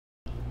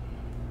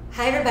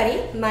Hi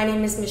everybody, my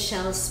name is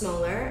Michelle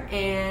Smoller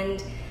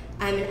and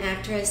I'm an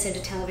actress and a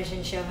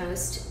television show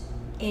host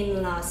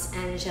in Los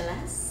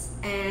Angeles,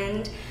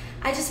 and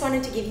I just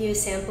wanted to give you a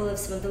sample of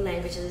some of the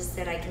languages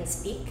that I can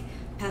speak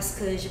parce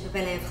que je peux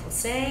parler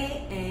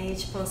français et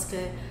je pense que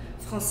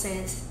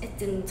français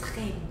est une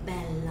très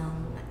belle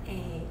langue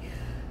et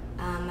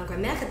ma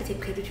grand-mère habitait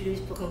près de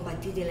Toulouse pour une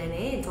partie de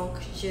l'année, donc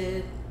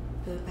je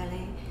peux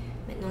parler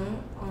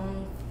maintenant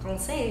en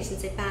français. Je ne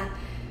sais pas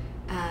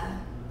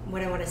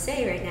what I want to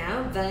say right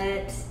now,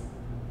 but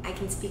I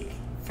can speak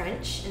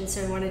French, and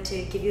so I wanted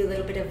to give you a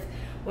little bit of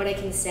what I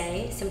can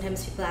say.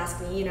 Sometimes people ask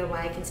me,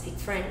 why I can speak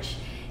French,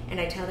 and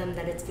I tell them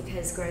that it's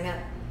because growing up,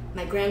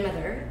 my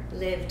grandmother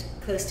lived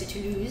close to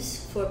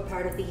Toulouse for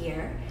part of the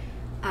year.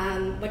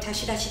 I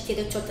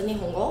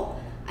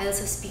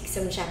also speak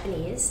some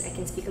Japanese. I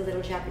can speak a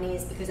little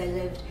Japanese because I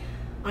lived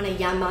on a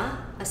yama,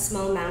 a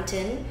small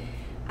mountain,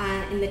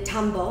 in the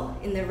tambo,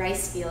 in the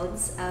rice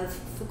fields of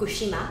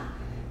Fukushima,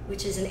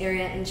 which is an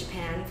area in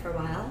Japan for a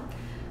while.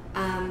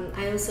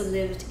 I also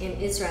lived in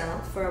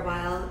Israel for a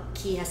while,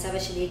 כי הסבא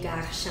שלי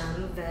גר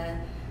שם,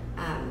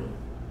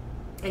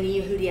 ואני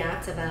יהודייה,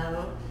 אבל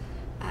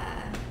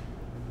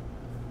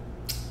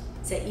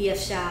זה אי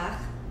אפשר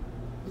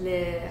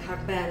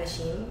להרבה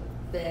אנשים,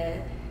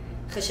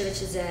 וחושבת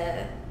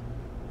שזה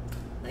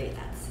לא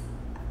יודעת.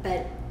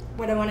 But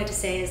what I wanted to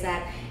say is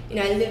that,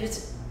 I lived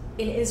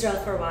in Israel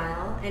for a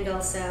while, and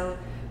also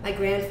my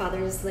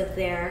grandfathers lived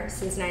there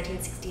since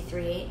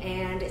 1963,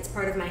 and it's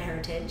part of my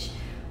heritage,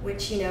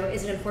 which,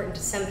 isn't important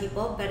to some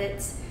people, but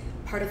it's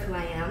part of who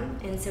I am,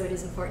 and so it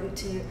is important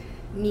to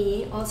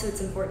me. Also,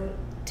 it's important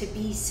to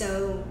be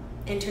so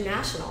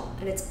international,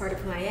 and it's part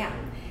of who I am.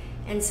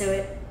 And so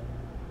it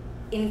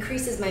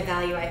increases my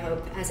value, I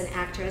hope, as an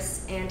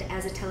actress and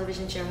as a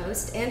television show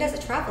host and as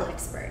a travel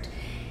expert.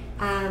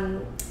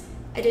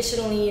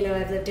 Additionally,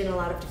 I've lived in a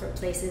lot of different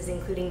places,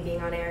 including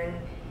being on air in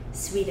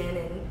Sweden,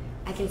 and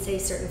I can say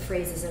certain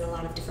phrases in a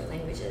lot of different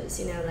languages,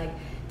 like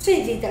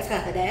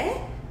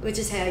which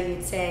is how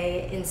you'd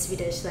say in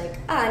Swedish, like,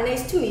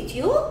 nice to meet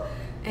you.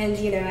 And,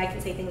 I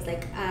can say things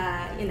like,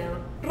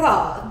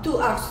 bra, du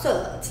är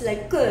söt,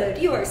 like, good,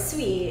 you are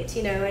sweet,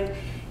 and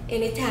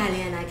in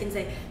Italian I can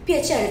say,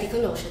 piacere di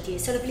conoscerti,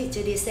 sono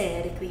felice di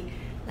essere qui,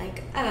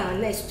 like,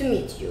 nice to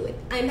meet you,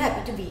 I'm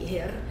happy to be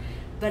here.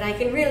 But I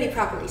can really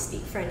properly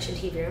speak French and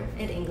Hebrew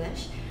and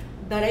English.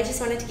 But I just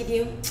wanted to give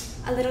you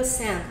a little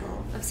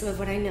sample of some of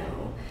what I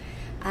know.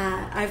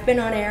 I've been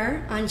on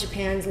air on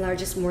Japan's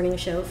largest morning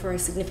show for a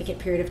significant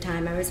period of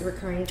time. I was a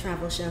recurring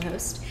travel show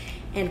host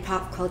and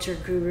pop culture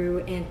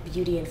guru and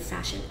beauty and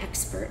fashion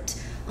expert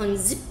on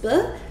Zip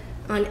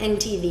on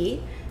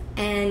NTV,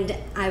 and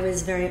I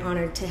was very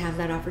honored to have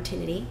that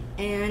opportunity.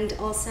 And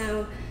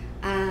also,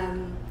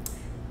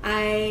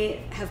 I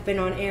have been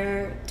on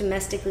air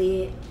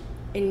domestically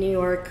in New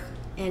York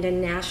and in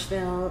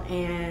Nashville,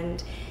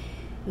 and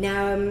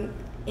now I'm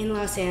in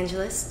Los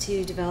Angeles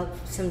to develop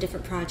some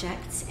different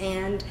projects,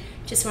 and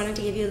just wanted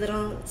to give you a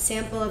little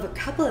sample of a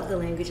couple of the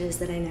languages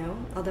that I know.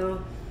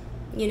 Although,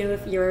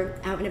 if you're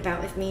out and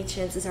about with me,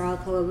 chances are I'll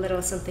pull a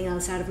little something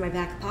else out of my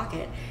back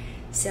pocket.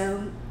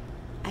 So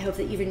I hope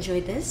that you've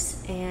enjoyed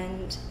this,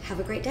 and have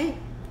a great day.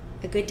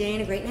 A good day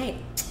and a great night.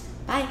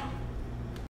 Bye.